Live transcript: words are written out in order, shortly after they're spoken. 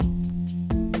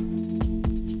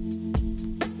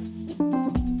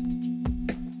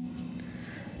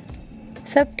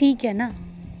सब ठीक है ना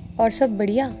और सब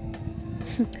बढ़िया।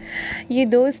 ये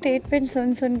दो स्टेटमेंट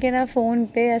सुन सुन के ना फ़ोन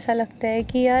पे ऐसा लगता है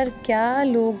कि यार क्या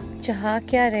लोग चाह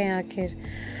क्या रहे हैं आखिर।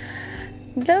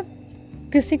 मतलब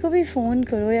किसी को भी फ़ोन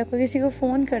करो या कोई किसी को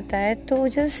फ़ोन करता है तो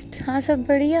जस्ट हाँ सब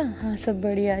बढ़िया, हाँ सब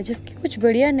बढ़िया, जबकि कुछ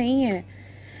बढ़िया नहीं है।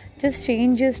 जस्ट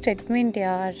चेंज योर स्टेटमेंट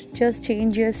यार, just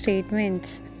change your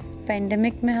statements.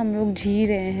 Pandemic में हम लोग जी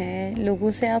रहे हैं,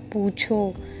 लोगों से आप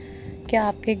पूछो क्या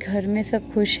आपके घर में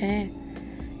सब खुश हैं,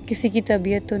 किसी की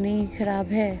तबीयत तो नहीं ख़राब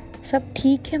है, सब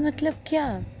ठीक है। मतलब क्या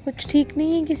कुछ ठीक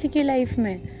नहीं है किसी की लाइफ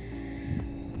में।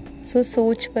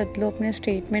 सोच बदलो, अपने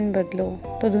स्टेटमेंट बदलो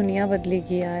तो दुनिया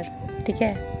बदलेगी यार। ठीक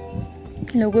है,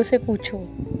 लोगों से पूछो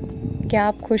क्या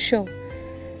आप खुश हो,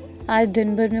 आज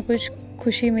दिन भर में कुछ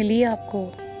खुशी मिली आपको,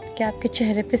 क्या आपके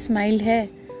चेहरे पे स्माइल है,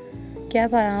 क्या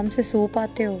आप आराम से सो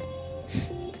पाते हो।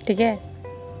 ठीक है।